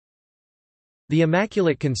The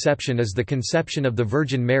Immaculate Conception is the conception of the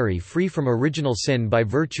Virgin Mary free from original sin by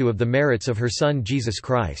virtue of the merits of her Son Jesus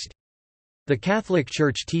Christ. The Catholic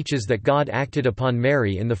Church teaches that God acted upon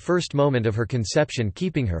Mary in the first moment of her conception,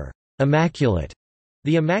 keeping her immaculate.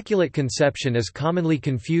 The Immaculate Conception is commonly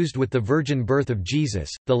confused with the virgin birth of Jesus,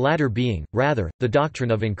 the latter being, rather, the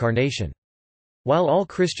doctrine of incarnation. While all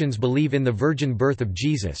Christians believe in the virgin birth of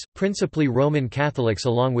Jesus, principally Roman Catholics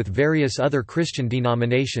along with various other Christian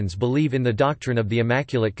denominations believe in the doctrine of the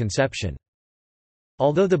Immaculate Conception.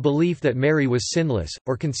 Although the belief that Mary was sinless,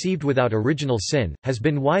 or conceived without original sin, has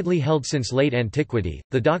been widely held since late antiquity,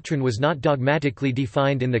 the doctrine was not dogmatically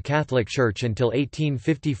defined in the Catholic Church until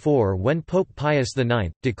 1854 when Pope Pius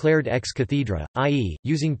IX declared ex cathedra, i.e.,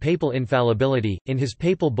 using papal infallibility, in his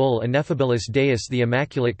papal bull Ineffabilis Deus the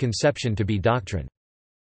Immaculate Conception to be doctrine.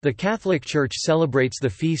 The Catholic Church celebrates the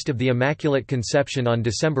Feast of the Immaculate Conception on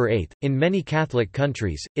December 8. In many Catholic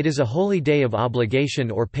countries, it is a holy day of obligation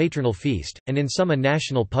or patronal feast, and in some a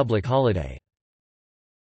national public holiday.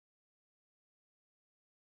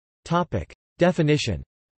 Definition.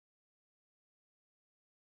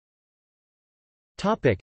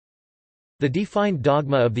 The defined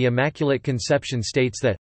dogma of the Immaculate Conception states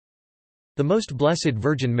that the Most Blessed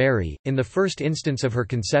Virgin Mary, in the first instance of her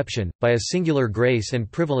conception, by a singular grace and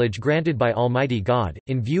privilege granted by Almighty God,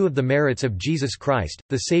 in view of the merits of Jesus Christ,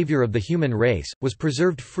 the Saviour of the human race, was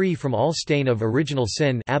preserved free from all stain of original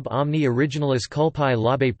sin ab omni originalis culpae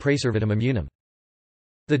labe praeservatum immunum.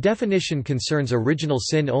 The definition concerns original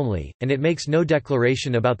sin only, and it makes no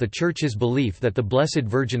declaration about the Church's belief that the Blessed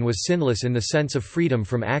Virgin was sinless in the sense of freedom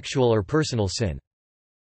from actual or personal sin.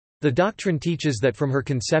 The doctrine teaches that from her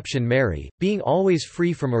conception Mary, being always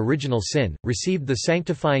free from original sin, received the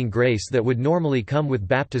sanctifying grace that would normally come with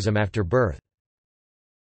baptism after birth.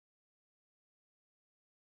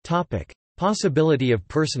 Possibility of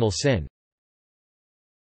personal sin.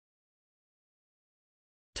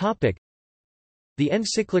 The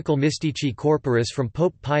encyclical Mystici Corporis from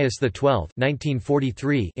Pope Pius XII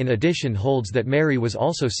 1943 in addition holds that Mary was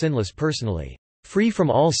also sinless personally, free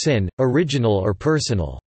from all sin, original or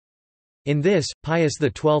personal. In this, Pius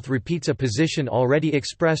XII repeats a position already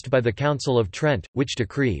expressed by the Council of Trent, which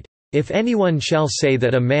decreed, "If anyone shall say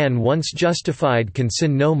that a man once justified can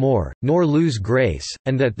sin no more, nor lose grace,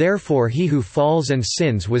 and that therefore he who falls and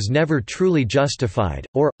sins was never truly justified,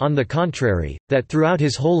 or, on the contrary, that throughout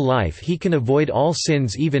his whole life he can avoid all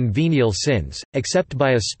sins even venial sins, except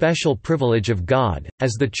by a special privilege of God,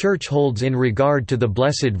 as the Church holds in regard to the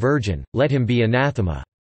Blessed Virgin, let him be anathema."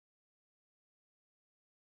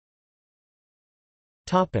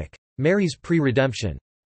 Mary's pre-redemption.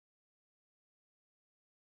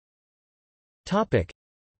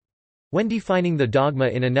 When defining the dogma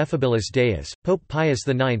in Ineffabilis Deus, Pope Pius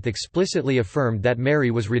IX explicitly affirmed that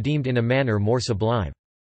Mary was redeemed in a manner more sublime.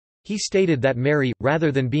 He stated that Mary,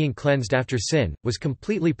 rather than being cleansed after sin, was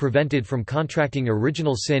completely prevented from contracting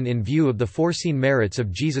original sin in view of the foreseen merits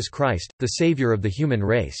of Jesus Christ, the Saviour of the human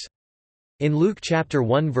race. In Luke chapter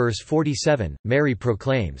 1 verse 47, Mary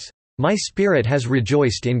proclaims, "My spirit has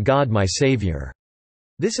rejoiced in God my Saviour."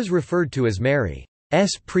 This is referred to as Mary's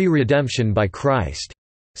pre-redemption by Christ.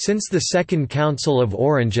 Since the Second Council of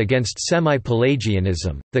Orange against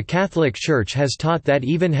semi-Pelagianism, the Catholic Church has taught that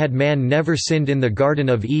even had man never sinned in the Garden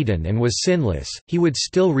of Eden and was sinless, he would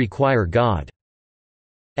still require God's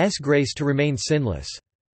grace to remain sinless.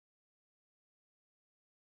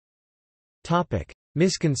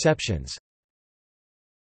 Misconceptions.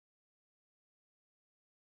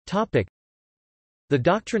 The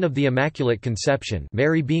doctrine of the Immaculate Conception,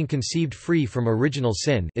 Mary being conceived free from original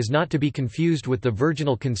sin, is not to be confused with the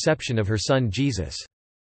virginal conception of her Son Jesus.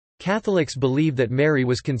 Catholics believe that Mary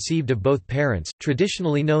was conceived of both parents,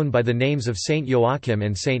 traditionally known by the names of Saint Joachim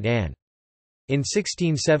and Saint Anne. In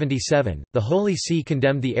 1677, the Holy See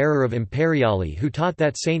condemned the error of Imperiali who taught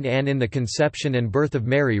that Saint Anne in the conception and birth of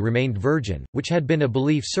Mary remained virgin, which had been a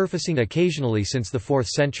belief surfacing occasionally since the 4th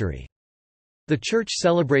century. The Church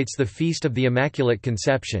celebrates the Feast of the Immaculate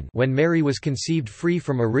Conception when Mary was conceived free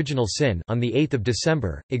from original sin on the 8th of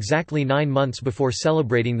December, exactly 9 months before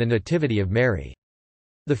celebrating the Nativity of Mary.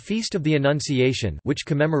 The Feast of the Annunciation, which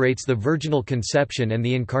commemorates the virginal conception and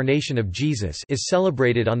the incarnation of Jesus, is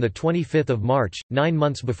celebrated on the 25th of March, 9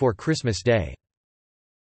 months before Christmas Day.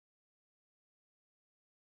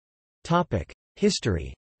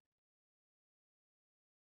 History.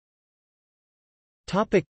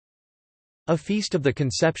 A feast of the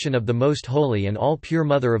conception of the Most Holy and All-Pure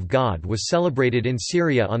Mother of God was celebrated in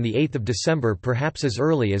Syria on the 8th of December, perhaps as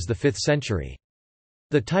early as the 5th century.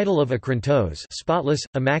 The title of akrantos, spotless,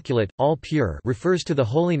 immaculate, all pure, refers to the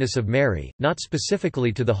holiness of Mary, not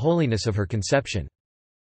specifically to the holiness of her conception.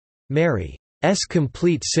 Mary's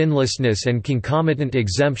complete sinlessness and concomitant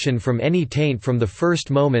exemption from any taint from the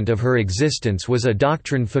first moment of her existence was a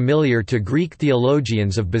doctrine familiar to Greek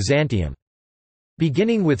theologians of Byzantium.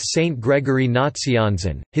 Beginning with Saint Gregory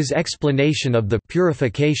Nazianzen, his explanation of the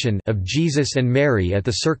purification of Jesus and Mary at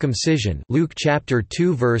the circumcision, Luke chapter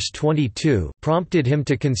 2 verse 22, prompted him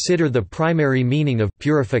to consider the primary meaning of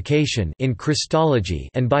purification in Christology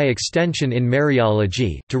and by extension in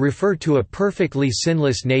Mariology, to refer to a perfectly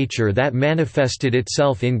sinless nature that manifested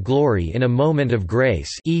itself in glory in a moment of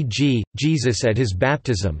grace, e.g., Jesus at his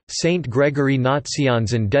baptism. Saint Gregory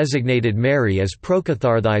Nazianzen designated Mary as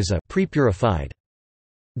prokatharthiza, prepurified.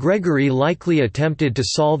 Gregory likely attempted to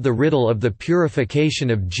solve the riddle of the purification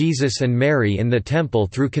of Jesus and Mary in the temple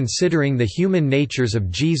through considering the human natures of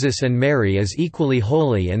Jesus and Mary as equally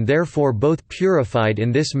holy and therefore both purified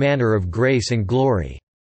in this manner of grace and glory.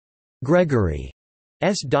 Gregory's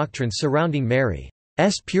doctrines surrounding Mary's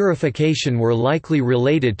purification were likely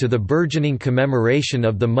related to the burgeoning commemoration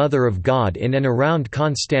of the Mother of God in and around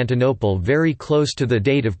Constantinople very close to the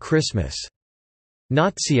date of Christmas.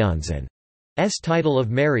 Nazianzen's title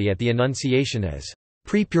of Mary at the Annunciation as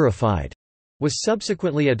 «prepurified» was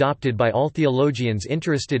subsequently adopted by all theologians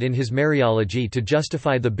interested in his Mariology to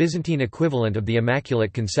justify the Byzantine equivalent of the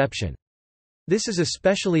Immaculate Conception. This is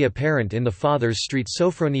especially apparent in the Fathers Street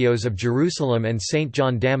Sophronios of Jerusalem and Saint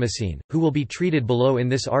John Damascene, who will be treated below in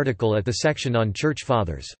this article at the section on Church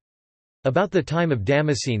Fathers. About the time of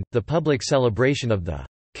Damascene, the public celebration of the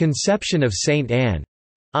 «conception of Saint Anne»,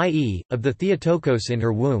 i.e., of the Theotokos in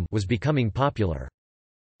her womb, was becoming popular.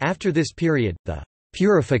 After this period, the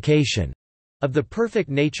purification of the perfect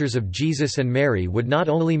natures of Jesus and Mary would not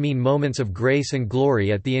only mean moments of grace and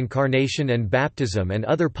glory at the Incarnation and baptism and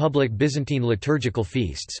other public Byzantine liturgical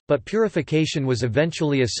feasts, but purification was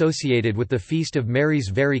eventually associated with the feast of Mary's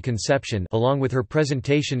very conception along with her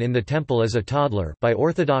presentation in the temple as a toddler by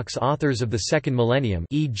Orthodox authors of the second millennium,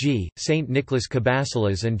 e.g., Saint Nicholas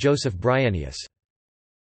Cabasilas and Joseph Bryennius.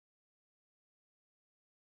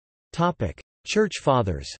 Church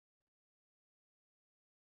Fathers.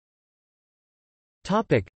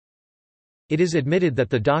 It is admitted that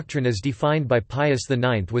the doctrine as defined by Pius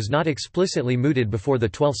IX was not explicitly mooted before the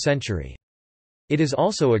 12th century. It is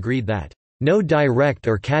also agreed that, "...no direct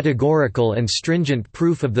or categorical and stringent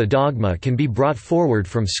proof of the dogma can be brought forward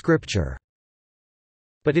from Scripture."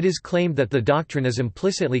 But it is claimed that the doctrine is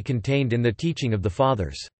implicitly contained in the teaching of the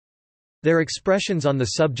Fathers. Their expressions on the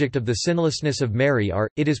subject of the sinlessness of Mary are,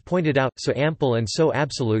 it is pointed out, so ample and so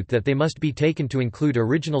absolute that they must be taken to include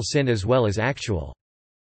original sin as well as actual.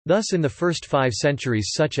 Thus in the first 5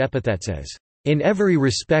 centuries such epithets as, "in every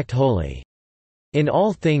respect holy," "in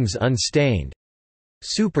all things unstained,"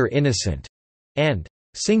 "super innocent," and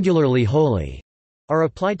 "singularly holy," are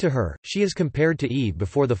applied to her. She is compared to Eve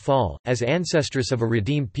before the fall, as ancestress of a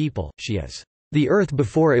redeemed people. She is the earth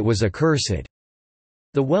before it was accursed.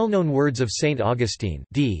 The well-known words of Saint Augustine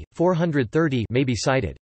d. 430 may be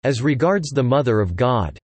cited. As regards the Mother of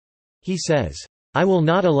God, he says, "I will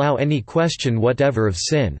not allow any question whatever of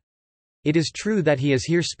sin." It is true that he is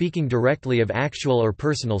here speaking directly of actual or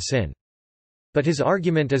personal sin. But his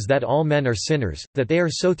argument is that all men are sinners, that they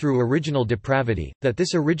are so through original depravity, that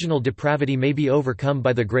this original depravity may be overcome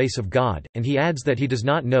by the grace of God, and he adds that he does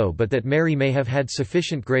not know but that Mary may have had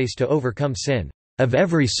sufficient grace to overcome sin, "of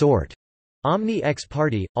every sort." Omni ex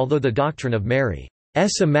parte, although the doctrine of Mary's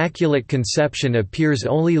Immaculate Conception appears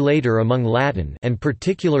only later among Latin and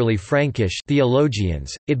particularly Frankish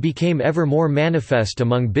theologians, it became ever more manifest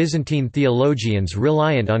among Byzantine theologians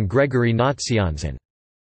reliant on Gregory Nazianzen's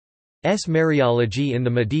Mariology in the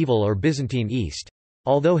medieval or Byzantine East.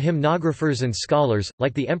 Although hymnographers and scholars,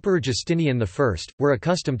 like the Emperor Justinian I, were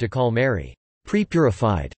accustomed to call Mary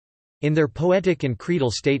prepurified in their poetic and creedal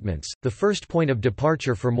statements, the first point of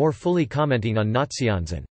departure for more fully commenting on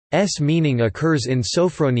Nazianzen's meaning occurs in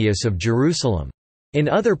Sophronius of Jerusalem. In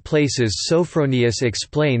other places Sophronius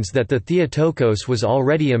explains that the Theotokos was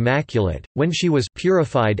already immaculate, when she was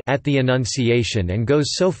purified at the Annunciation, and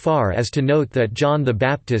goes so far as to note that John the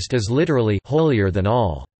Baptist is literally holier than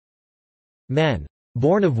all men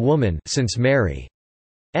born of woman, since Mary's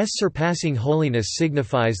surpassing holiness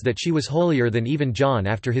signifies that she was holier than even John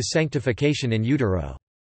after his sanctification in utero.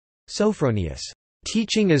 Sophronius'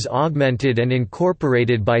 teaching is augmented and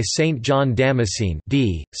incorporated by Saint John Damascene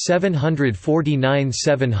d.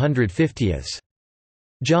 749–750.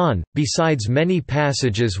 John, besides many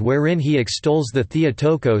passages wherein he extols the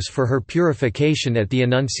Theotokos for her purification at the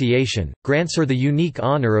Annunciation, grants her the unique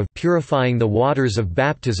honor of purifying the waters of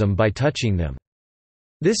baptism by touching them.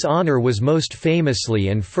 This honor was most famously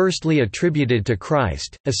and firstly attributed to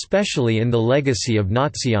Christ, especially in the legacy of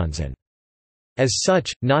Nazianzen. As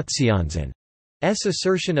such, Nazianzen's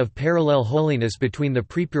assertion of parallel holiness between the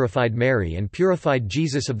prepurified Mary and purified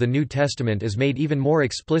Jesus of the New Testament is made even more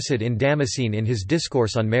explicit in Damascene in his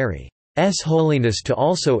discourse on Mary's holiness to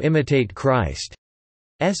also imitate Christ's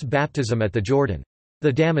baptism at the Jordan.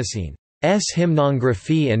 The Damascene's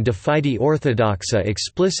hymnography and De Fide Orthodoxa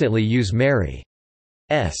explicitly use Mary's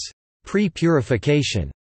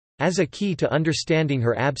pre-purification as a key to understanding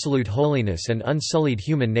her absolute holiness and unsullied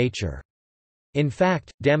human nature. In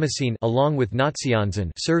fact, Damascene along with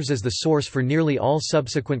Nazianzen serves as the source for nearly all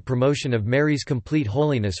subsequent promotion of Mary's complete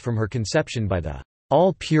holiness from her conception by the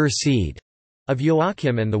all-pure seed of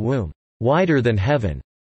Joachim and the womb wider than heaven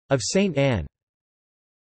of Saint Anne.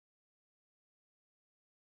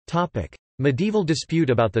 Medieval dispute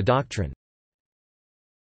about the doctrine.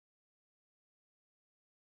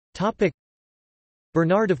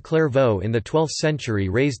 Bernard of Clairvaux in the 12th century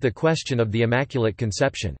raised the question of the Immaculate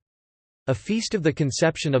Conception. A feast of the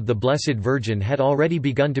Conception of the Blessed Virgin had already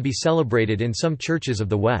begun to be celebrated in some churches of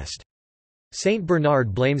the West. Saint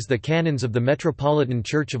Bernard blames the canons of the Metropolitan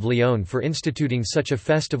Church of Lyon for instituting such a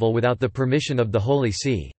festival without the permission of the Holy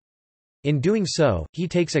See. In doing so, he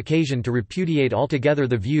takes occasion to repudiate altogether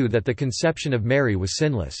the view that the conception of Mary was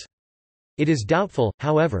sinless. It is doubtful,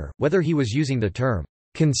 however, whether he was using the term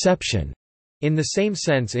conception in the same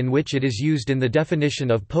sense in which it is used in the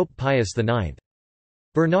definition of Pope Pius IX.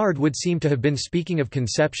 Bernard would seem to have been speaking of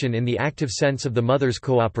conception in the active sense of the mother's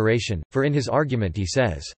cooperation, for in his argument he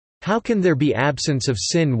says, "How can there be absence of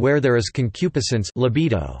sin where there is concupiscence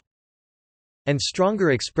libido?" And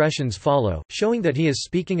stronger expressions follow, showing that he is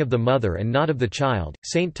speaking of the mother and not of the child.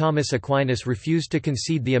 Saint Thomas Aquinas refused to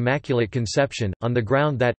concede the Immaculate Conception, on the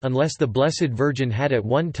ground that, unless the Blessed Virgin had at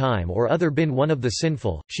one time or other been one of the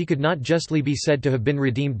sinful, she could not justly be said to have been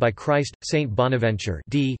redeemed by Christ. Saint Bonaventure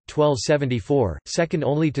d. 1274, second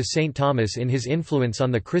only to Saint Thomas in his influence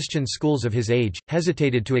on the Christian schools of his age,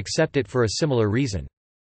 hesitated to accept it for a similar reason.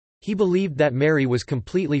 He believed that Mary was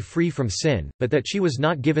completely free from sin, but that she was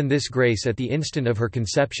not given this grace at the instant of her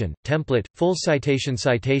conception. Template, full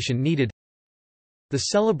citation needed. The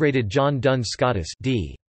celebrated John Duns Scotus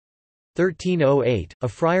d. 1308, a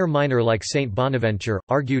friar minor like Saint Bonaventure,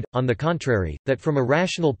 argued, on the contrary, that from a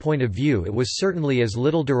rational point of view it was certainly as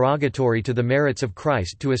little derogatory to the merits of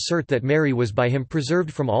Christ to assert that Mary was by him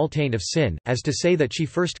preserved from all taint of sin, as to say that she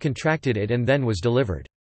first contracted it and then was delivered.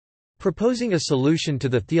 Proposing a solution to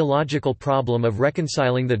the theological problem of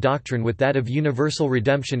reconciling the doctrine with that of universal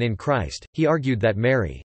redemption in Christ, he argued that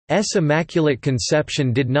Mary's Immaculate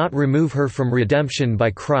Conception did not remove her from redemption by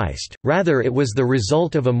Christ, rather it was the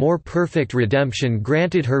result of a more perfect redemption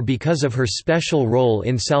granted her because of her special role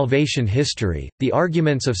in salvation history. The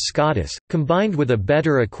arguments of Scotus, combined with a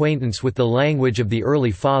better acquaintance with the language of the early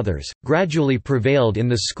Fathers, gradually prevailed in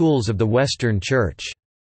the schools of the Western Church.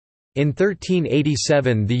 In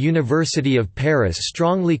 1387 the University of Paris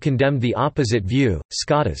strongly condemned the opposite view.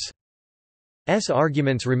 Scotus'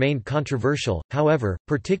 arguments remained controversial, however,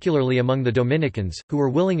 particularly among the Dominicans, who were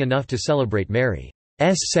willing enough to celebrate Mary's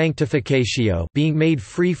sanctificatio, being made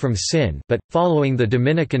free from sin, but, following the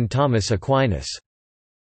Dominican Thomas Aquinas'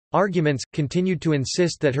 arguments, continued to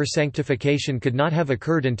insist that her sanctification could not have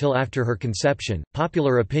occurred until after her conception.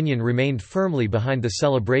 Popular opinion remained firmly behind the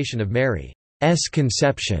celebration of Mary's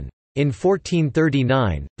conception. In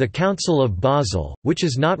 1439, the Council of Basel, which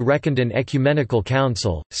is not reckoned an ecumenical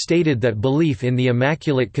council, stated that belief in the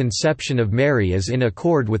Immaculate Conception of Mary is in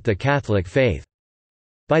accord with the Catholic faith.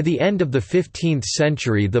 By the end of the 15th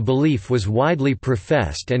century the belief was widely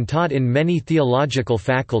professed and taught in many theological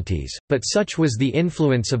faculties, but such was the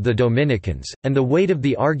influence of the Dominicans, and the weight of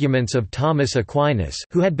the arguments of Thomas Aquinas,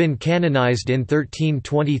 who had been canonized in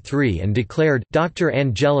 1323 and declared Doctor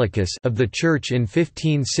Angelicus of the Church in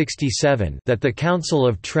 1567, that the Council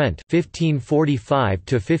of Trent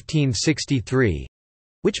 1545–1563,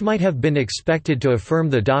 which might have been expected to affirm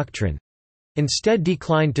the doctrine, instead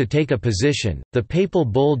declined to take a position. The papal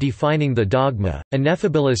bull defining the dogma,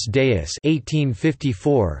 Ineffabilis Deus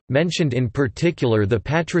 1854, mentioned in particular the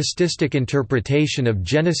patrististic interpretation of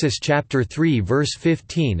Genesis chapter 3 verse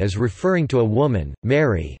 15 as referring to a woman,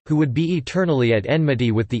 Mary, who would be eternally at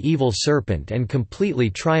enmity with the evil serpent and completely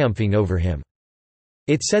triumphing over him.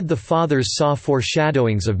 It said the fathers saw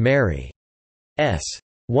foreshadowings of Mary's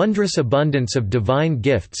wondrous abundance of divine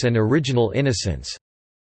gifts and original innocence.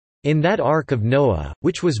 In that ark of Noah,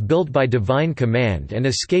 which was built by divine command and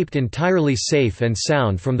escaped entirely safe and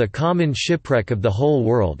sound from the common shipwreck of the whole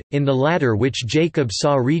world, in the ladder which Jacob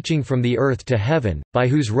saw reaching from the earth to heaven, by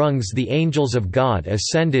whose rungs the angels of God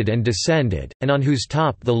ascended and descended, and on whose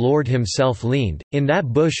top the Lord himself leaned, in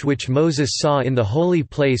that bush which Moses saw in the holy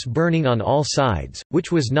place burning on all sides,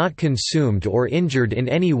 which was not consumed or injured in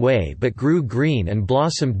any way but grew green and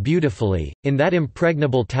blossomed beautifully, in that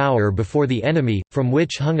impregnable tower before the enemy, from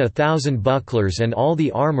which hung 1,000 bucklers and all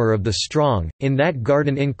the armor of the strong, in that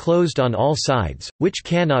garden enclosed on all sides, which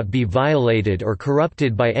cannot be violated or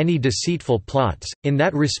corrupted by any deceitful plots, in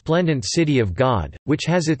that resplendent city of God, which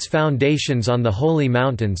has its foundations on the holy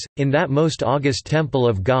mountains, in that most august temple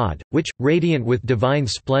of God, which, radiant with divine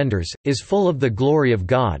splendors, is full of the glory of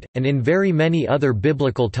God, and in very many other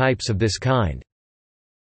biblical types of this kind."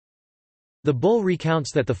 The bull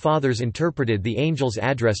recounts that the fathers interpreted the angel's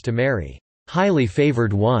address to Mary, "highly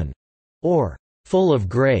favored one," or "full of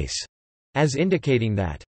grace," as indicating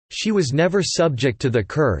that she was never subject to the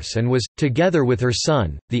curse and was, together with her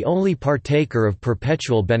son, the only partaker of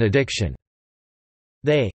perpetual benediction.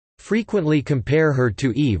 They frequently compare her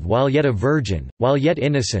to Eve while yet a virgin, while yet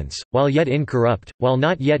innocence, while yet incorrupt, while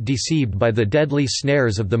not yet deceived by the deadly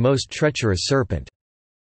snares of the most treacherous serpent.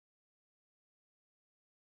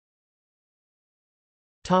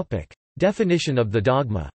 Definition of the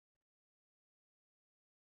dogma.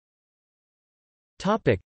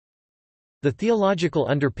 The theological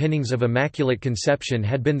underpinnings of Immaculate Conception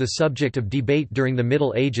had been the subject of debate during the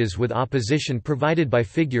Middle Ages, with opposition provided by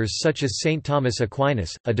figures such as Saint Thomas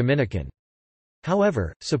Aquinas, a Dominican.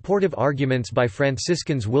 However, supportive arguments by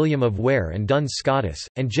Franciscans William of Ware and Duns Scotus,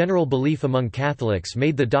 and general belief among Catholics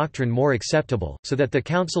made the doctrine more acceptable, so that the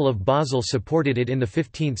Council of Basel supported it in the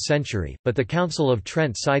 15th century, but the Council of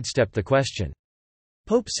Trent sidestepped the question.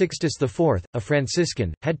 Pope Sixtus IV, a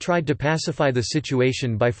Franciscan, had tried to pacify the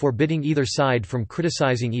situation by forbidding either side from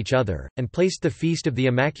criticizing each other, and placed the Feast of the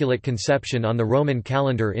Immaculate Conception on the Roman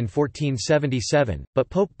calendar in 1477, but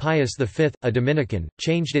Pope Pius V, a Dominican,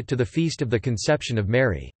 changed it to the Feast of the Conception of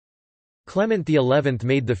Mary. Clement XI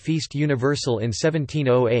made the feast universal in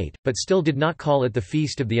 1708, but still did not call it the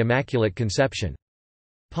Feast of the Immaculate Conception.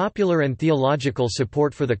 Popular and theological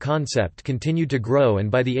support for the concept continued to grow, and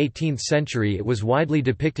by the 18th century it was widely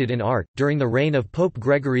depicted in art. During the reign of Pope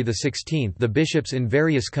Gregory XVI, the bishops in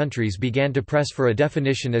various countries began to press for a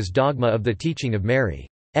definition as dogma of the teaching of Mary's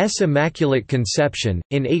Immaculate Conception.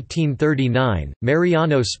 In 1839,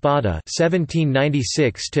 Mariano Spada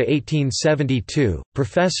 (1796–1872),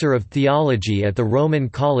 professor of theology at the Roman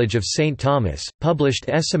College of St. Thomas, published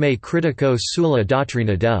Esame critico sulla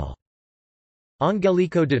dottrina del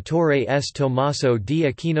Angelico de Torre S. Tommaso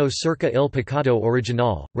di Aquino circa il peccato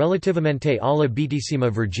originale, relativamente alla Beatissima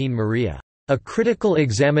Virgine Maria. A critical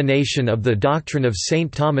examination of the doctrine of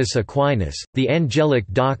Saint Thomas Aquinas, the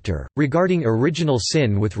angelic doctor, regarding original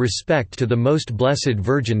sin with respect to the Most Blessed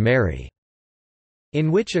Virgin Mary,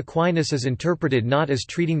 in which Aquinas is interpreted not as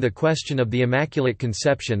treating the question of the Immaculate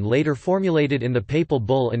Conception later formulated in the papal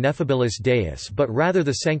bull Ineffabilis Deus, but rather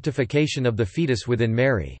the sanctification of the fetus within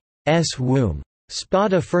Mary's womb.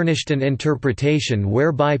 Spada furnished an interpretation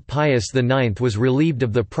whereby Pius IX was relieved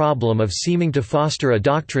of the problem of seeming to foster a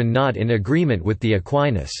doctrine not in agreement with the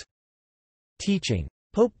Aquinas teaching.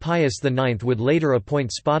 Pope Pius IX would later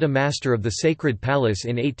appoint Spada Master of the Sacred Palace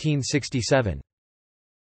in 1867.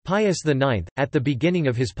 Pius IX, at the beginning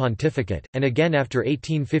of his pontificate, and again after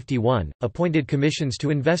 1851, appointed commissions to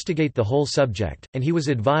investigate the whole subject, and he was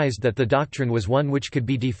advised that the doctrine was one which could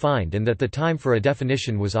be defined and that the time for a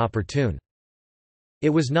definition was opportune. It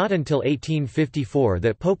was not until 1854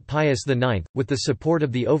 that Pope Pius IX, with the support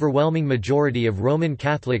of the overwhelming majority of Roman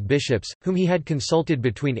Catholic bishops, whom he had consulted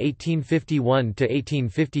between 1851 to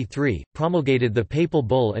 1853, promulgated the papal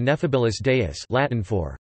bull Ineffabilis Deus, Latin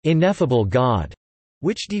for ineffable God,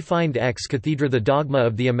 which defined ex cathedra the dogma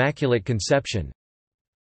of the Immaculate Conception.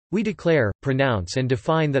 We declare, pronounce and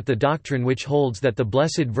define that the doctrine which holds that the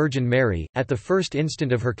Blessed Virgin Mary, at the first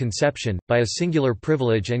instant of her conception, by a singular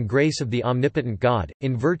privilege and grace of the omnipotent God,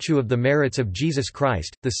 in virtue of the merits of Jesus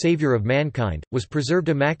Christ, the Saviour of mankind, was preserved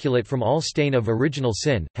immaculate from all stain of original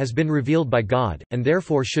sin, has been revealed by God, and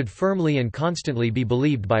therefore should firmly and constantly be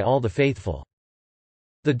believed by all the faithful.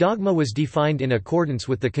 The dogma was defined in accordance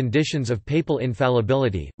with the conditions of papal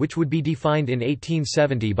infallibility, which would be defined in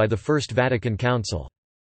 1870 by the First Vatican Council.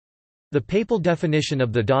 The papal definition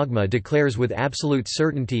of the dogma declares with absolute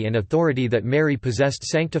certainty and authority that Mary possessed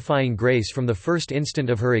sanctifying grace from the first instant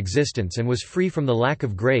of her existence and was free from the lack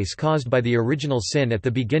of grace caused by the original sin at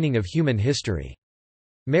the beginning of human history.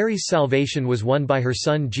 Mary's salvation was won by her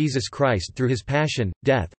Son Jesus Christ through his passion,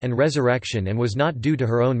 death, and resurrection and was not due to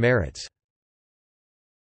her own merits.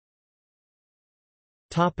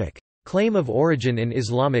 Claim of origin in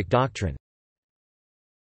Islamic doctrine.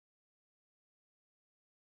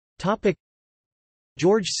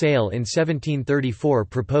 George Sale in 1734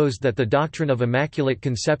 proposed that the doctrine of Immaculate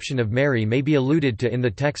Conception of Mary may be alluded to in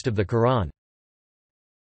the text of the Quran.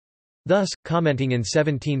 Thus, commenting in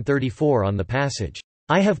 1734 on the passage,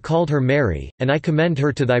 "I have called her Mary, and I commend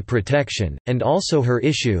her to thy protection, and also her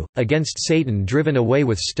issue, against Satan driven away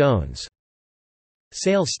with stones."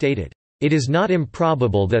 Sale stated, "It is not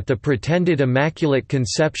improbable that the pretended Immaculate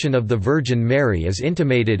Conception of the Virgin Mary is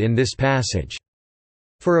intimated in this passage.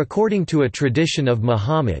 For according to a tradition of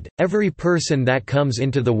Muhammad, every person that comes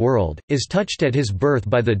into the world, is touched at his birth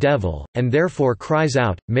by the devil, and therefore cries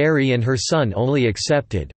out, Mary and her son only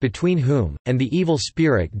excepted, between whom, and the evil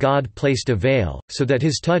spirit God placed a veil, so that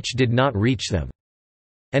his touch did not reach them.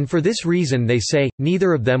 And for this reason they say,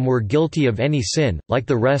 neither of them were guilty of any sin, like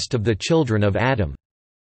the rest of the children of Adam."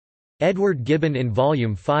 Edward Gibbon in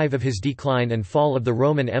Volume 5 of his Decline and Fall of the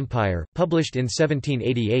Roman Empire, published in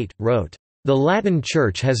 1788, wrote, "The Latin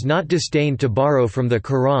Church has not disdained to borrow from the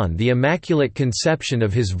Quran the Immaculate Conception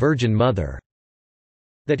of his Virgin Mother."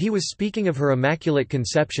 That he was speaking of her Immaculate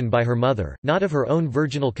Conception by her mother, not of her own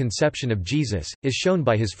virginal conception of Jesus, is shown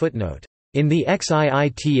by his footnote. In the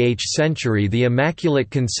XIIth century the Immaculate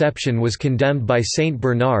Conception was condemned by Saint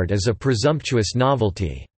Bernard as a presumptuous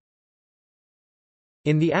novelty.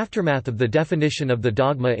 In the aftermath of the definition of the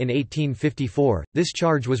dogma in 1854, this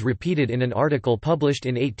charge was repeated in an article published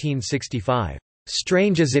in 1865.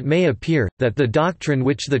 "Strange as it may appear, that the doctrine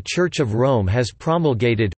which the Church of Rome has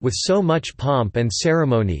promulgated, with so much pomp and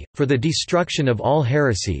ceremony, for the destruction of all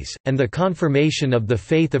heresies, and the confirmation of the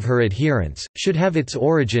faith of her adherents, should have its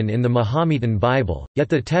origin in the Mahometan Bible, yet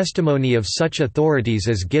the testimony of such authorities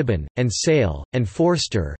as Gibbon, and Sale, and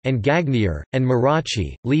Forster, and Gagnier, and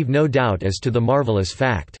Marachi, leave no doubt as to the marvelous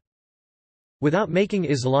fact." Without making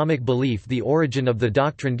Islamic belief the origin of the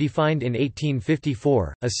doctrine defined in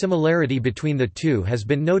 1854, a similarity between the two has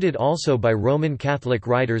been noted also by Roman Catholic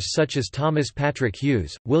writers such as Thomas Patrick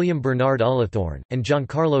Hughes, William Bernard Ullathorne, and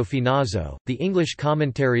Giancarlo Finazzo. The English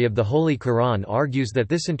commentary of the Holy Quran argues that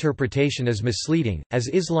this interpretation is misleading, as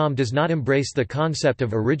Islam does not embrace the concept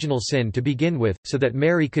of original sin to begin with, so that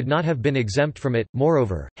Mary could not have been exempt from it.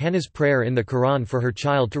 Moreover, Hannah's prayer in the Quran for her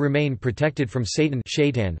child to remain protected from Satan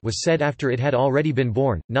was said after it had already been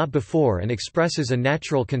born, not before, and expresses a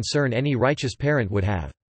natural concern any righteous parent would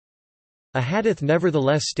have. A hadith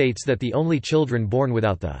nevertheless states that the only children born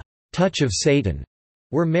without the touch of Satan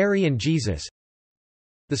were Mary and Jesus.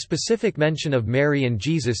 The specific mention of Mary and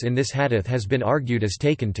Jesus in this hadith has been argued as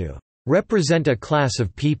taken to represent a class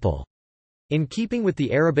of people. In keeping with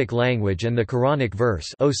the Arabic language and the Quranic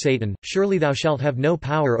verse, O Satan, surely thou shalt have no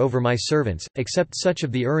power over my servants, except such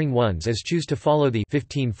of the erring ones as choose to follow thee.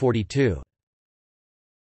 1542.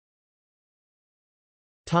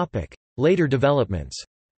 Later developments.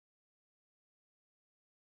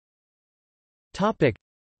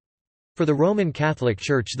 For the Roman Catholic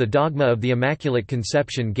Church, the dogma of the Immaculate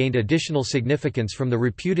Conception gained additional significance from the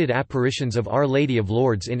reputed apparitions of Our Lady of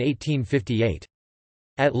Lourdes in 1858.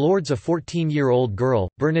 At Lourdes, a 14-year-old girl,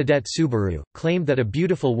 Bernadette Subaru, claimed that a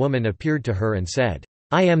beautiful woman appeared to her and said,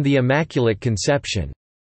 "I am the Immaculate Conception."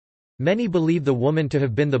 Many believe the woman to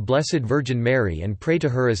have been the Blessed Virgin Mary and pray to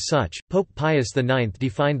her as such. Pope Pius IX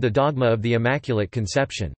defined the dogma of the Immaculate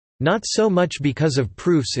Conception, "not so much because of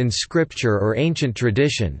proofs in scripture or ancient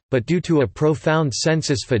tradition, but due to a profound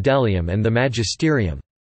sensus fidelium and the magisterium."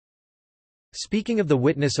 Speaking of the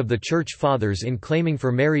witness of the Church Fathers in claiming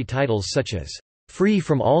for Mary titles such as, "free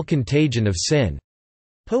from all contagion of sin,"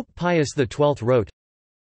 Pope Pius XII wrote,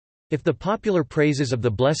 "If the popular praises of the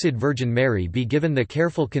Blessed Virgin Mary be given the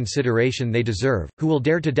careful consideration they deserve, who will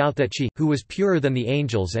dare to doubt that she, who was purer than the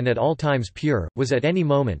angels and at all times pure, was at any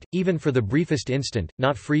moment, even for the briefest instant,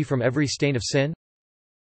 not free from every stain of sin?"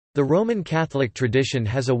 The Roman Catholic tradition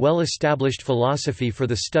has a well-established philosophy for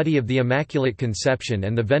the study of the Immaculate Conception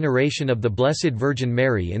and the veneration of the Blessed Virgin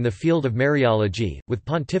Mary in the field of Mariology, with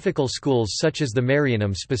pontifical schools such as the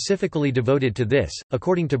Marianum specifically devoted to this.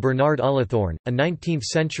 According to Bernard Ullathorne, a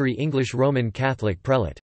 19th-century English Roman Catholic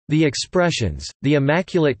prelate, "The expressions, the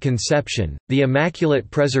Immaculate Conception, the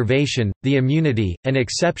Immaculate Preservation, the immunity, and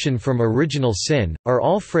exception from original sin, are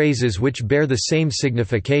all phrases which bear the same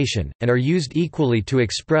signification, and are used equally to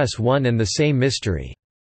express one and the same mystery."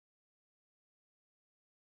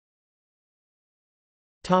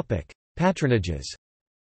 Patronages.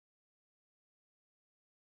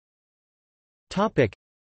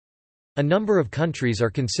 A number of countries are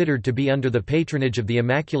considered to be under the patronage of the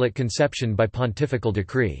Immaculate Conception by pontifical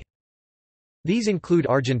decree. These include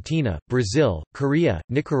Argentina, Brazil, Korea,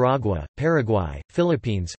 Nicaragua, Paraguay,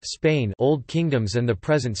 Philippines, Spain, Old Kingdoms and the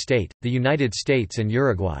present state, the United States and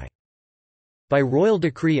Uruguay. By royal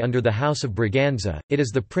decree under the House of Braganza, it is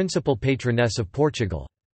the principal patroness of Portugal.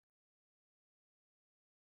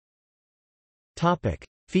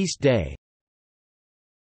 Feast day.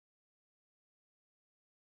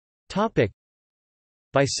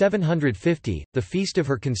 By 750, the feast of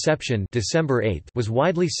her conception, December 8, was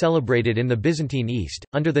widely celebrated in the Byzantine East,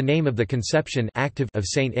 under the name of the Conception active of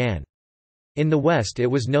Saint Anne. In the West it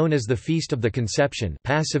was known as the Feast of the Conception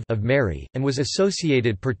passive of Mary, and was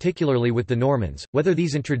associated particularly with the Normans, whether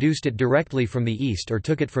these introduced it directly from the East or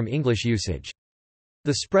took it from English usage.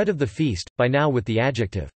 The spread of the feast, by now with the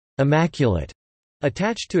adjective, "immaculate,"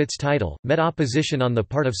 attached to its title, met opposition on the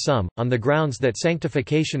part of some, on the grounds that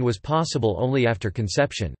sanctification was possible only after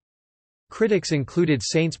conception. Critics included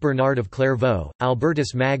Saints Bernard of Clairvaux,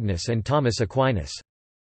 Albertus Magnus and Thomas Aquinas.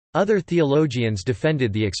 Other theologians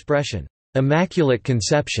defended the expression, "Immaculate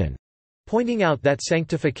Conception," pointing out that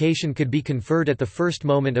sanctification could be conferred at the first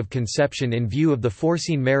moment of conception in view of the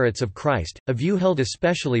foreseen merits of Christ, a view held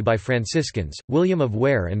especially by Franciscans. William of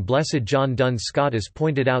Ware and Blessed John Duns Scotus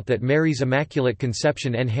pointed out that Mary's Immaculate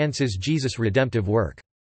Conception enhances Jesus' redemptive work.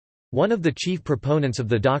 One of the chief proponents of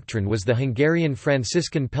the doctrine was the Hungarian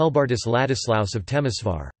Franciscan Pelbartus Ladislaus of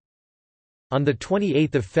Temesvar. On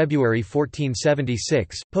 28 February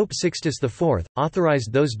 1476, Pope Sixtus IV,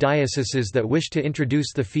 authorized those dioceses that wished to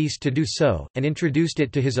introduce the feast to do so, and introduced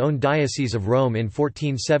it to his own Diocese of Rome in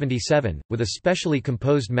 1477, with a specially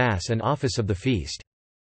composed Mass and office of the feast.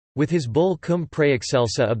 With his bull Cum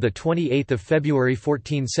Praexcelsa of 28 February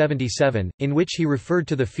 1477, in which he referred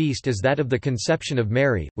to the feast as that of the Conception of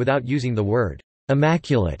Mary, without using the word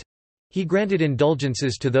 "immaculate," he granted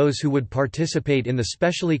indulgences to those who would participate in the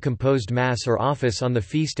specially composed Mass or office on the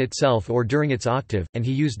feast itself or during its octave, and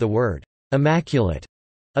he used the word "immaculate"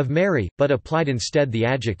 of Mary, but applied instead the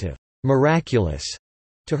adjective "miraculous"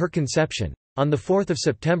 to her conception. On 4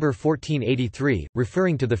 September 1483,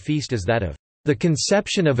 referring to the feast as that of the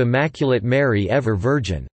Conception of Immaculate Mary Ever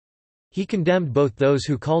Virgin, he condemned both those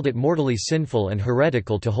who called it mortally sinful and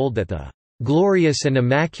heretical to hold that the glorious and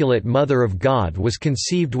immaculate Mother of God was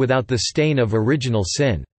conceived without the stain of original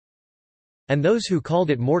sin, and those who called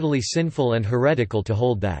it mortally sinful and heretical to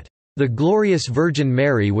hold that the glorious Virgin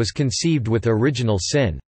Mary was conceived with original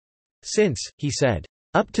sin, since, he said,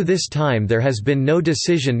 up to this time there has been no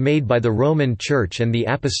decision made by the Roman Church and the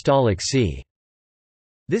Apostolic See.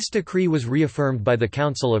 This decree was reaffirmed by the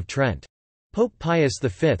Council of Trent. Pope Pius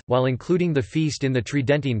V, while including the feast in the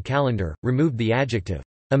Tridentine calendar, removed the adjective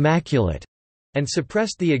immaculate and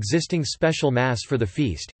suppressed the existing special Mass for the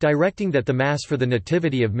feast, directing that the Mass for the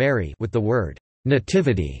Nativity of Mary with the word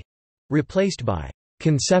 «nativity» replaced by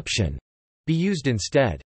 «conception» be used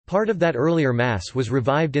instead. Part of that earlier Mass was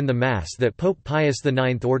revived in the Mass that Pope Pius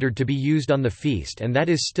IX ordered to be used on the feast, and that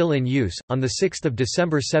is still in use. On 6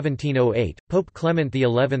 December 1708, Pope Clement XI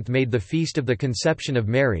made the Feast of the Conception of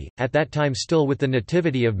Mary, at that time still with the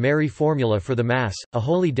Nativity of Mary formula for the Mass, a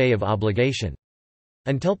holy day of obligation.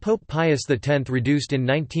 Until Pope Pius X reduced in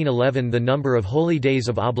 1911 the number of holy days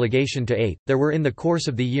of obligation to 8, there were in the course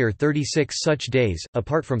of the year 36 such days,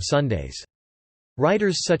 apart from Sundays.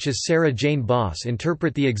 Writers such as Sarah Jane Boss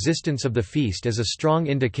interpret the existence of the feast as a strong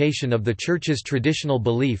indication of the Church's traditional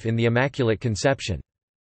belief in the Immaculate Conception.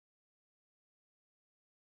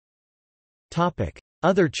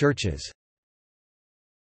 Other churches.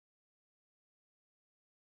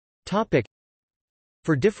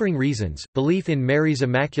 For differing reasons, belief in Mary's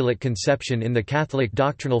Immaculate Conception in the Catholic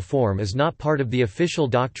doctrinal form is not part of the official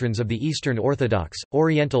doctrines of the Eastern Orthodox,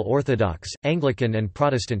 Oriental Orthodox, Anglican and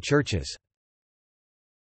Protestant churches.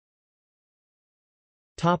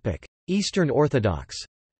 Eastern Orthodox.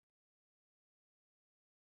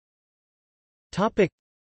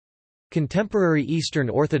 Contemporary Eastern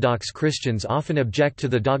Orthodox Christians often object to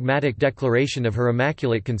the dogmatic declaration of her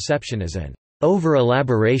Immaculate Conception as an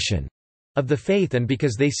over-elaboration of the faith, and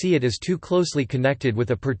because they see it as too closely connected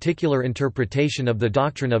with a particular interpretation of the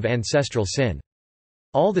doctrine of ancestral sin.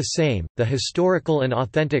 All the same, the historical and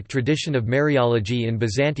authentic tradition of Mariology in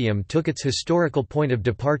Byzantium took its historical point of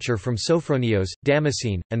departure from Sophronios,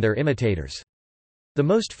 Damascene, and their imitators. The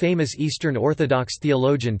most famous Eastern Orthodox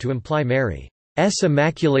theologian to imply Mary's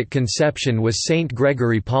Immaculate Conception was Saint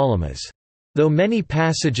Gregory Palamas. Though many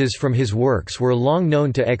passages from his works were long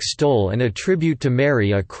known to extol and attribute to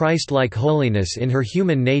Mary a Christ-like holiness in her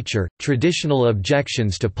human nature, traditional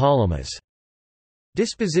objections to Palamas'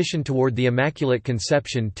 disposition toward the Immaculate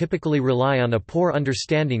Conception typically rely on a poor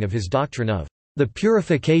understanding of his doctrine of the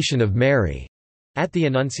purification of Mary at the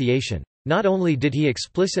Annunciation. Not only did he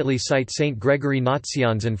explicitly cite Saint Gregory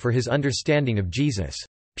Nazianzen for his understanding of Jesus'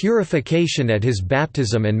 purification at his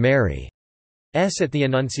baptism and Mary's at the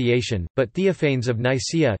Annunciation, but Theophanes of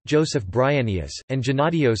Nicaea, Joseph Bryennius, and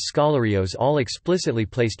Gennadios Scholarios all explicitly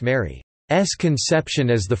placed Mary's conception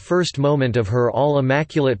as the first moment of her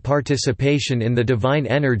all-immaculate participation in the divine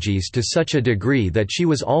energies to such a degree that she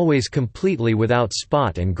was always completely without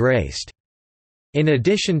spot and graced. In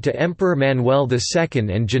addition to Emperor Manuel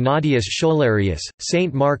II and Gennadius Scholarius,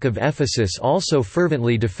 Saint Mark of Ephesus also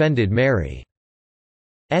fervently defended Mary's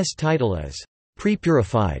title as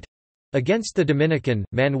 «prepurified» against the Dominican,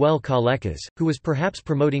 Manuel Calecas, who was perhaps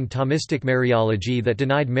promoting Thomistic Mariology that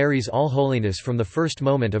denied Mary's all-holiness from the first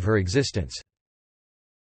moment of her existence.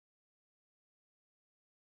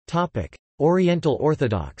 Oriental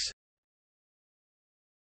Orthodox.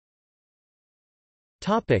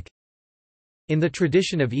 In the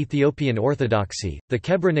tradition of Ethiopian Orthodoxy, the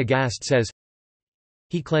Kebra Nagast says,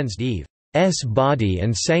 He cleansed Eve's body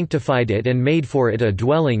and sanctified it and made for it a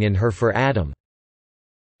dwelling in her for Adam's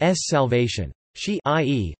salvation. She,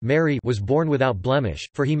 i.e., Mary, was born without blemish,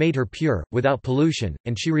 for he made her pure, without pollution,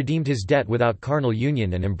 and she redeemed his debt without carnal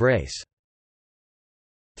union and embrace.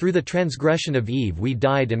 Through the transgression of Eve we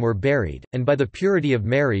died and were buried, and by the purity of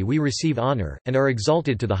Mary we receive honor, and are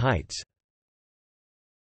exalted to the heights.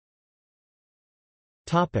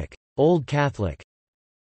 Old Catholic.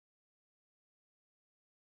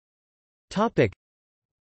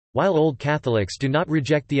 While Old Catholics do not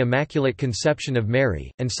reject the Immaculate Conception of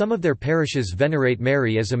Mary, and some of their parishes venerate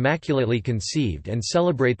Mary as immaculately conceived and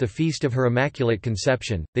celebrate the feast of her Immaculate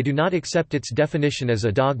Conception, they do not accept its definition as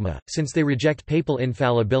a dogma, since they reject papal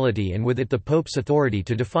infallibility and with it the Pope's authority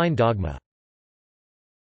to define dogma.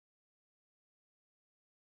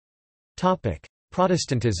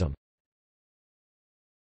 Protestantism.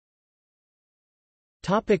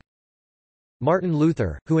 Martin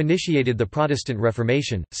Luther, who initiated the Protestant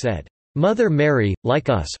Reformation, said, "Mother Mary, like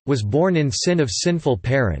us, was born in sin of sinful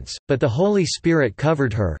parents, but the Holy Spirit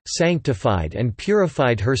covered her, sanctified and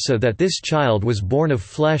purified her so that this child was born of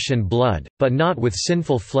flesh and blood, but not with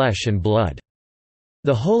sinful flesh and blood.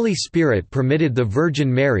 The Holy Spirit permitted the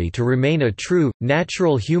Virgin Mary to remain a true,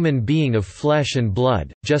 natural human being of flesh and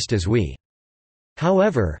blood, just as we.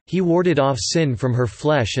 However, he warded off sin from her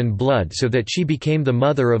flesh and blood so that she became the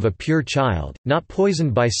mother of a pure child, not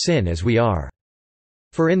poisoned by sin as we are.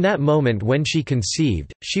 For in that moment when she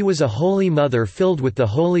conceived, she was a holy mother filled with the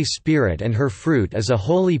Holy Spirit, and her fruit is a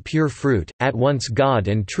holy pure fruit, at once God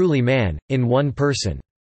and truly man, in one person."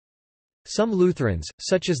 Some Lutherans,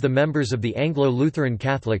 such as the members of the Anglo-Lutheran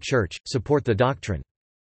Catholic Church, support the doctrine.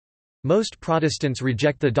 Most Protestants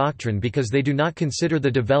reject the doctrine because they do not consider the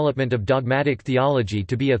development of dogmatic theology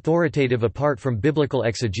to be authoritative apart from biblical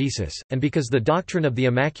exegesis, and because the doctrine of the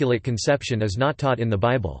Immaculate Conception is not taught in the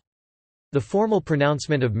Bible. The formal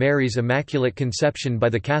pronouncement of Mary's Immaculate Conception by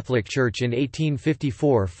the Catholic Church in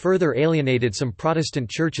 1854 further alienated some Protestant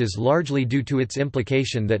churches, largely due to its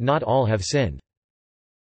implication that not all have sinned.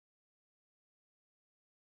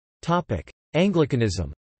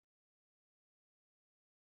 Anglicanism.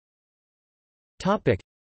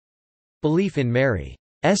 Belief in Mary's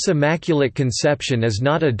Immaculate Conception is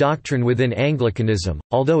not a doctrine within Anglicanism,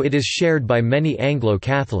 although it is shared by many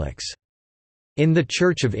Anglo-Catholics. In the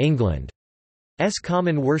Church of England's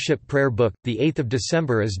Common Worship Prayer Book, the 8th of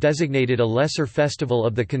December is designated a lesser festival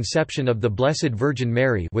of the conception of the Blessed Virgin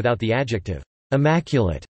Mary without the adjective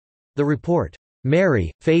immaculate. The report,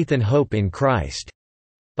 "Mary, Faith and Hope in Christ,"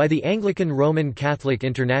 by the Anglican Roman Catholic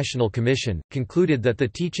International Commission, concluded that the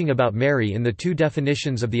teaching about Mary in the two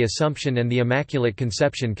definitions of the Assumption and the Immaculate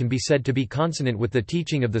Conception can be said to be consonant with the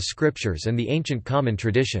teaching of the Scriptures and the ancient common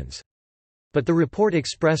traditions. But the report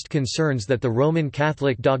expressed concerns that the Roman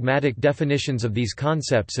Catholic dogmatic definitions of these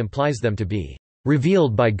concepts implies them to be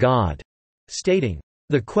revealed by God, stating,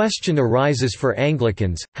 "The question arises for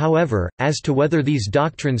Anglicans, however, as to whether these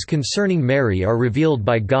doctrines concerning Mary are revealed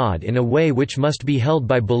by God in a way which must be held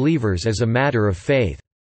by believers as a matter of faith."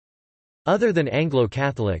 Other than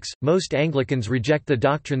Anglo-Catholics, most Anglicans reject the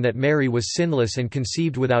doctrine that Mary was sinless and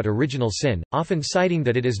conceived without original sin, often citing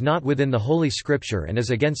that it is not within the Holy Scripture and is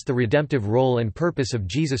against the redemptive role and purpose of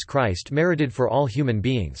Jesus Christ merited for all human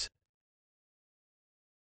beings.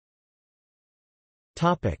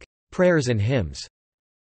 Prayers and hymns.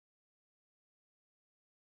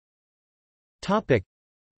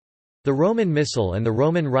 The Roman Missal and the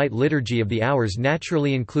Roman Rite Liturgy of the Hours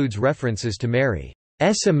naturally includes references to Mary's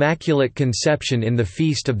Immaculate Conception in the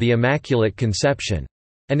Feast of the Immaculate Conception.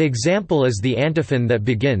 An example is the antiphon that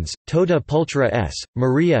begins, Tota pulchra es,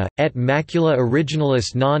 Maria, et macula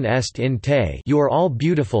originalis non est in te, you are all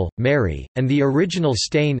beautiful, Mary, and the original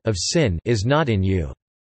stain of sin is not in you.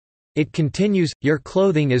 It continues, your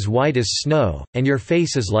clothing is white as snow, and your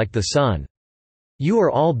face is like the sun. You are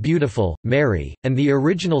all beautiful, Mary, and the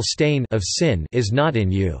original stain of sin is not in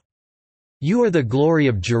you. You are the glory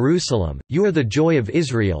of Jerusalem, you are the joy of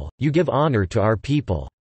Israel, you give honor to our people.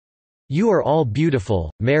 You are all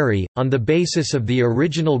beautiful, Mary. On the basis of the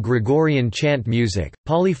original Gregorian chant music,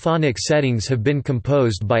 polyphonic settings have been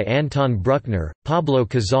composed by Anton Bruckner, Pablo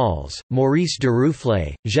Casals, Maurice de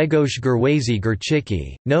Rufflet, Grzegorz Gerwazy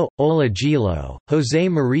Gerchicki, No. Ola Gilo, José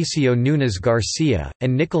Mauricio Núñez Garcia,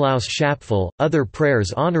 and Nicolaus Schapfel. Other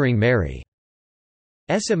prayers honoring Mary's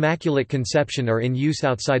Immaculate Conception are in use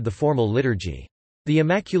outside the formal liturgy. The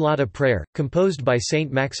Immaculata prayer, composed by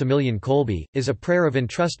Saint Maximilian Kolbe, is a prayer of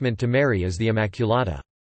entrustment to Mary as the Immaculata.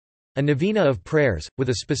 A novena of prayers, with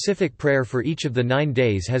a specific prayer for each of the 9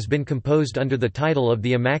 days, has been composed under the title of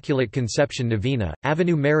the Immaculate Conception Novena.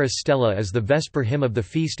 Avenue Maris Stella is the Vesper hymn of the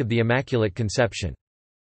Feast of the Immaculate Conception.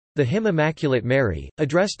 The hymn Immaculate Mary,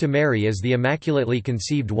 addressed to Mary as the Immaculately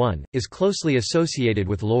Conceived One, is closely associated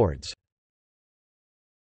with Lourdes.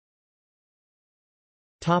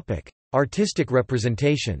 Artistic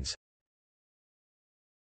representations.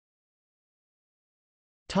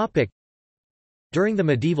 During the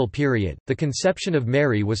medieval period, the conception of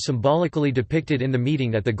Mary was symbolically depicted in the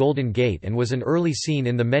meeting at the Golden Gate and was an early scene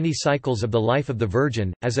in the many cycles of the life of the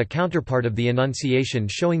Virgin, as a counterpart of the Annunciation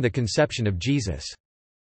showing the conception of Jesus.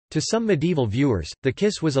 To some medieval viewers, the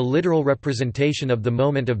kiss was a literal representation of the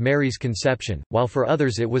moment of Mary's conception, while for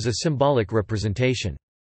others it was a symbolic representation.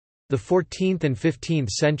 The 14th and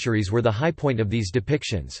 15th centuries were the high point of these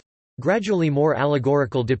depictions. Gradually more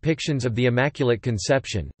allegorical depictions of the Immaculate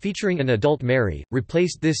Conception, featuring an adult Mary,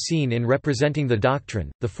 replaced this scene in representing the doctrine.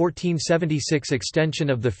 The 1476 extension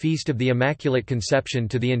of the Feast of the Immaculate Conception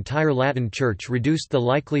to the entire Latin Church reduced the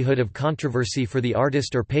likelihood of controversy for the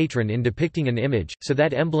artist or patron in depicting an image, so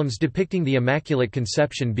that emblems depicting the Immaculate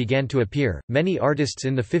Conception began to appear. Many artists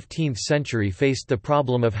in the 15th century faced the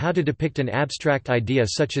problem of how to depict an abstract idea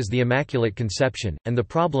such as the Immaculate Conception, and the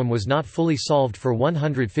problem was not fully solved for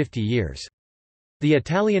 150 years. The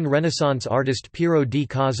Italian Renaissance artist Piero di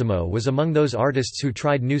Cosimo was among those artists who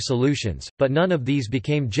tried new solutions, but none of these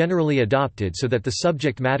became generally adopted so that the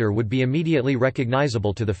subject matter would be immediately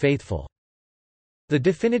recognizable to the faithful. The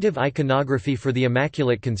definitive iconography for the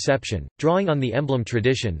Immaculate Conception, drawing on the emblem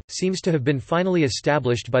tradition, seems to have been finally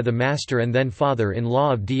established by the master and then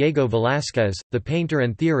father-in-law of Diego Velázquez, the painter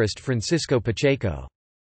and theorist Francisco Pacheco.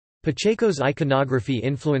 Pacheco's iconography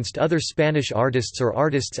influenced other Spanish artists or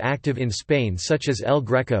artists active in Spain such as El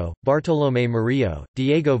Greco, Bartolomé Murillo,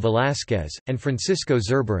 Diego Velázquez, and Francisco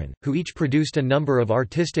Zurbarán, who each produced a number of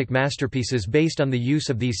artistic masterpieces based on the use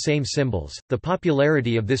of these same symbols. The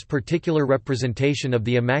popularity of this particular representation of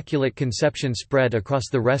the Immaculate Conception spread across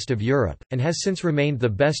the rest of Europe, and has since remained the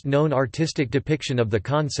best known artistic depiction of the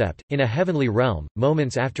concept. In a heavenly realm,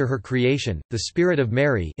 moments after her creation, the Spirit of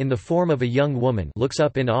Mary, in the form of a young woman, looks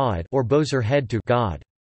up in awe or bows her head to God.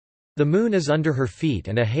 The moon is under her feet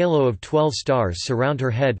and a halo of 12 stars surround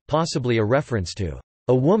her head, possibly a reference to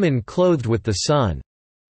a woman clothed with the sun,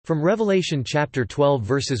 from Revelation chapter 12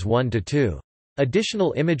 verses 1–2.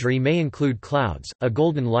 Additional imagery may include clouds, a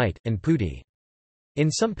golden light, and putti. In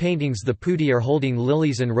some paintings the putti are holding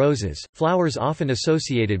lilies and roses, flowers often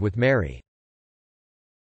associated with Mary.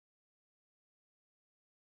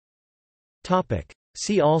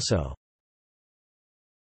 See also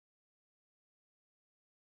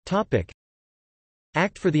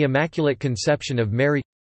Act for the Immaculate Conception of Mary,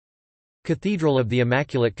 Cathedral of the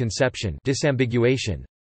Immaculate Conception disambiguation,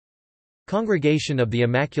 Congregation of the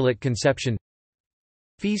Immaculate Conception,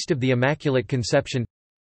 Feast of the Immaculate Conception,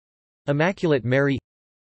 Immaculate Mary,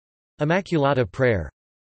 Immaculata Prayer,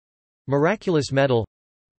 Miraculous Medal,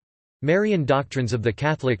 Marian Doctrines of the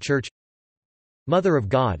Catholic Church, Mother of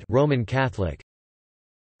God Roman Catholic,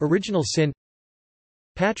 Original Sin,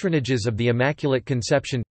 Patronages of the Immaculate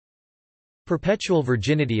Conception, Perpetual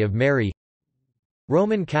Virginity of Mary,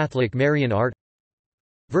 Roman Catholic Marian art,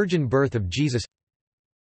 Virgin Birth of Jesus.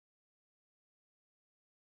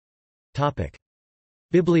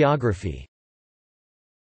 Bibliography.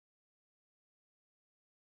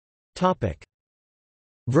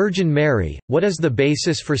 Virgin Mary, what is the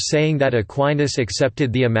basis for saying that Aquinas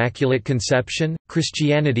accepted the Immaculate Conception?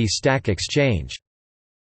 Christianity Stack Exchange.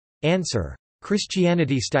 Answer.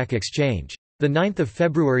 Christianity Stack Exchange. 9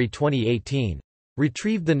 February 2018.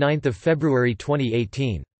 Retrieved 9 February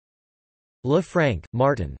 2018. Lefranc,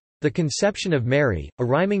 Martin. The Conception of Mary, a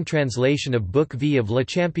rhyming translation of Book V of Le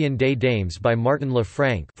Champion des Dames by Martin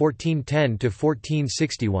Lefranc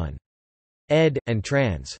 (1410–1461). Ed. and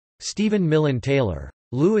trans. Stephen Millen Taylor.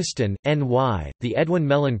 Lewiston, N.Y., The Edwin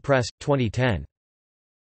Mellon Press, 2010.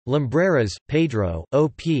 Lumbreras, Pedro,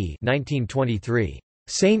 O.P. 1923.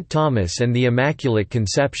 Saint Thomas and the Immaculate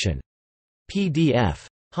Conception. PDF.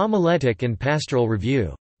 Homiletic and Pastoral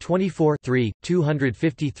Review. 24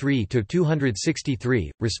 253–263,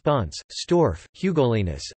 Response, Storff,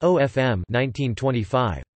 Hugolinus, OFM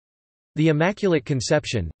 1925. The Immaculate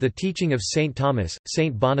Conception, The Teaching of St. Thomas,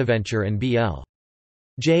 St. Bonaventure and B.L.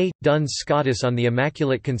 J. Duns Scotus on the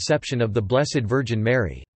Immaculate Conception of the Blessed Virgin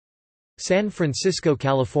Mary. San Francisco,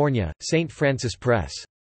 California, St. Francis Press.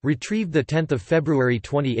 Retrieved 10 February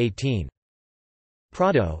 2018.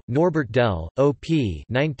 Prado, Norbert Dell, O.P.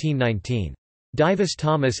 1919. Divus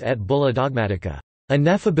Thomas et Bulla Dogmatica.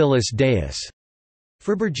 Ineffabilis Deus.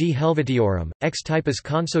 Ferbergi Helvetiorum, ex typus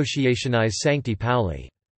consociationis Sancti Pauli.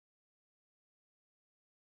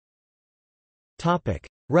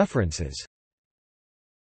 References.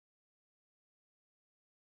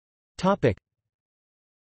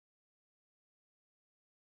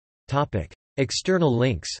 External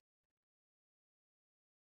links.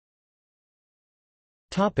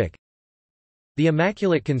 The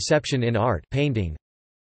Immaculate Conception in Art Painting.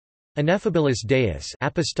 Ineffabilis Deus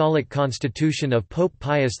Apostolic Constitution of Pope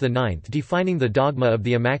Pius IX defining the dogma of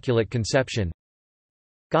the Immaculate Conception.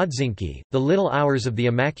 Godzinki, The Little Hours of the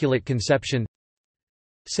Immaculate Conception.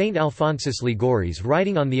 Saint Alphonsus Liguori's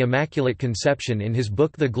writing on the Immaculate Conception in his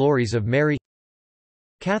book The Glories of Mary.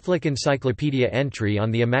 Catholic Encyclopedia entry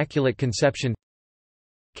on the Immaculate Conception.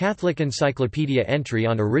 Catholic Encyclopedia entry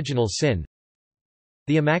on Original Sin.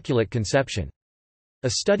 The Immaculate Conception. A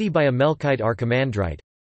study by a Melkite Archimandrite.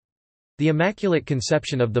 The Immaculate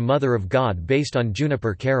Conception of the Mother of God based on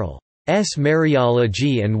Juniper Carroll's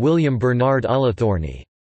Mariology and William Bernard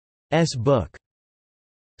Ullathorne's book.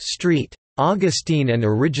 Street. Augustine and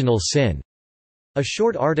Original Sin. A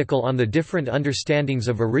short article on the different understandings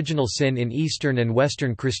of original sin in Eastern and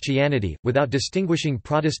Western Christianity, without distinguishing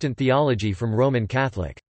Protestant theology from Roman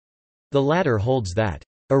Catholic. The latter holds that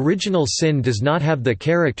original sin does not have the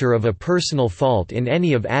character of a personal fault in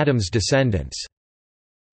any of Adam's descendants.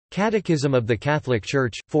 Catechism of the Catholic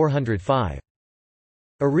Church, 405.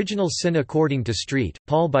 Original Sin according to Street,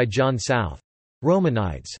 Paul by John South.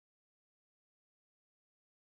 Romanides.